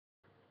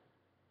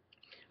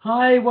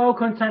Hi,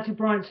 welcome to Active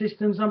Bryant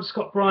Systems. I'm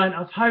Scott Bryant.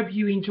 I hope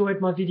you enjoyed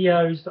my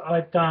videos that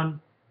I've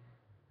done.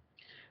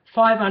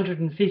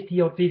 550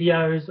 odd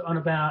videos on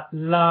about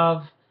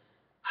love,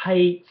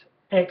 hate,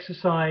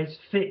 exercise,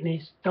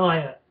 fitness,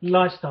 diet,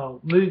 lifestyle,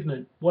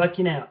 movement,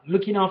 working out,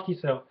 looking after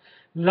yourself,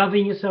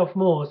 loving yourself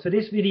more. So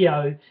this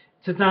video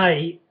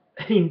today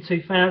in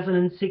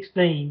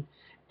 2016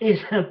 is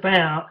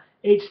about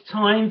it's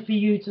time for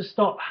you to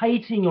stop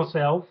hating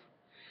yourself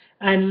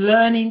and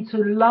learning to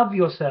love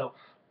yourself.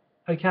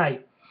 Okay,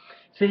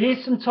 so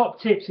here's some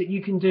top tips that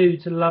you can do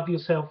to love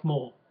yourself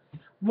more.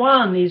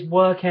 One is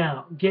work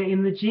out, get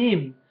in the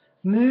gym,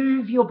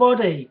 move your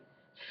body,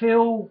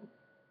 feel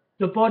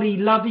the body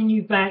loving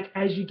you back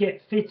as you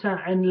get fitter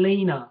and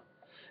leaner.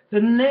 The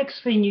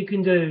next thing you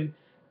can do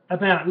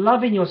about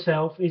loving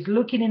yourself is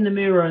looking in the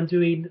mirror and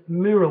doing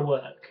mirror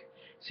work.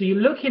 So you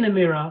look in the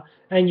mirror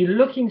and you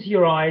look into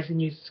your eyes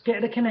and you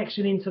get the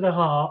connection into the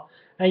heart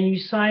and you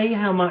say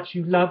how much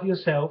you love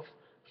yourself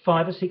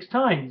 5 or 6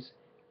 times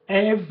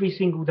every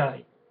single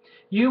day.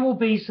 You will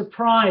be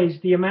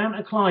surprised the amount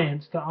of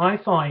clients that I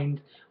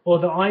find or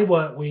that I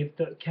work with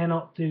that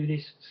cannot do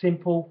this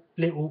simple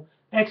little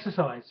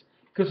exercise.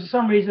 Because for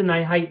some reason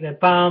they hate their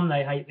bum,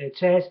 they hate their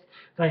chest,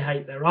 they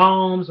hate their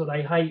arms, or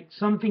they hate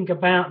something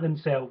about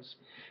themselves,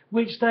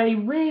 which they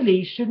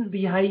really shouldn't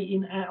be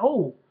hating at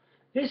all.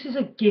 This is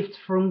a gift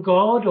from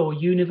God or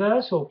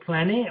universe or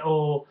planet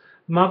or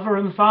mother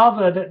and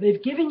father that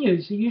they've given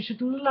you. So you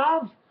should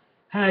love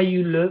how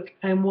you look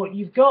and what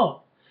you've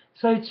got.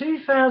 So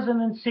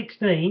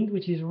 2016,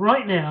 which is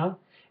right now,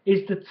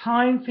 is the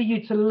time for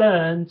you to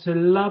learn to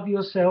love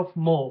yourself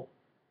more.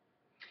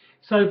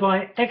 So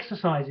by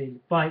exercising,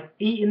 by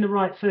eating the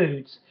right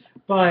foods,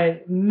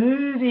 by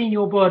moving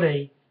your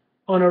body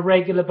on a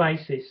regular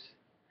basis,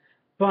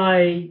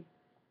 by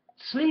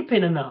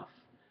sleeping enough,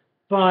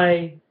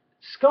 by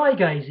sky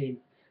gazing,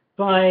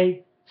 by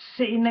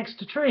sitting next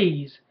to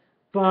trees,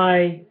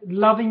 by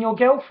loving your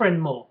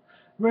girlfriend more.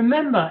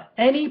 Remember,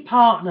 any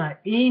partner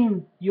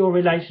in your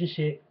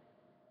relationship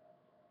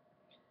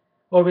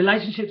or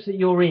relationships that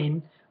you're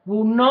in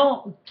will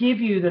not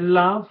give you the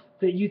love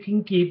that you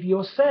can give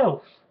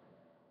yourself.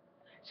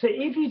 So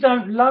if you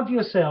don't love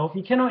yourself,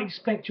 you cannot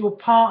expect your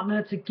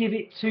partner to give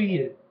it to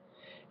you.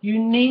 You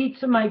need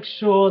to make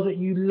sure that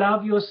you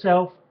love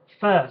yourself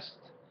first,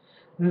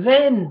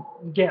 then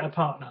get a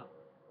partner.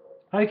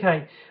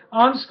 Okay,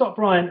 I'm Scott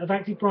Bryant of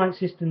Active Bryant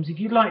Systems. If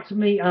you'd like to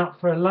meet up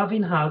for a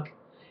loving hug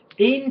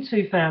in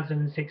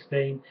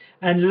 2016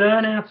 and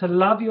learn how to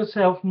love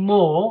yourself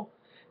more,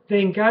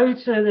 then go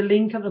to the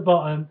link at the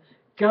bottom,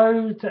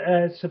 go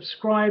to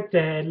subscribe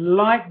there,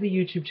 like the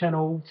YouTube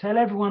channel, tell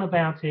everyone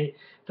about it,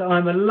 that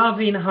I'm a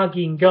loving,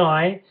 hugging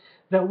guy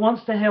that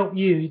wants to help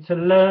you to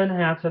learn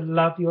how to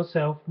love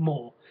yourself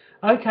more.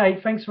 Okay,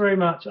 thanks very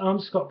much. I'm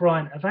Scott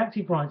Bryant of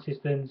Active Bryant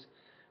Systems.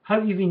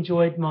 Hope you've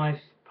enjoyed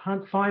my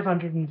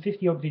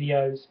 550 odd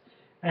videos,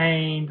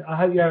 and I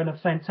hope you're having a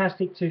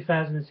fantastic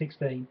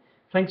 2016.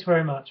 Thanks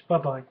very much.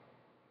 Bye-bye.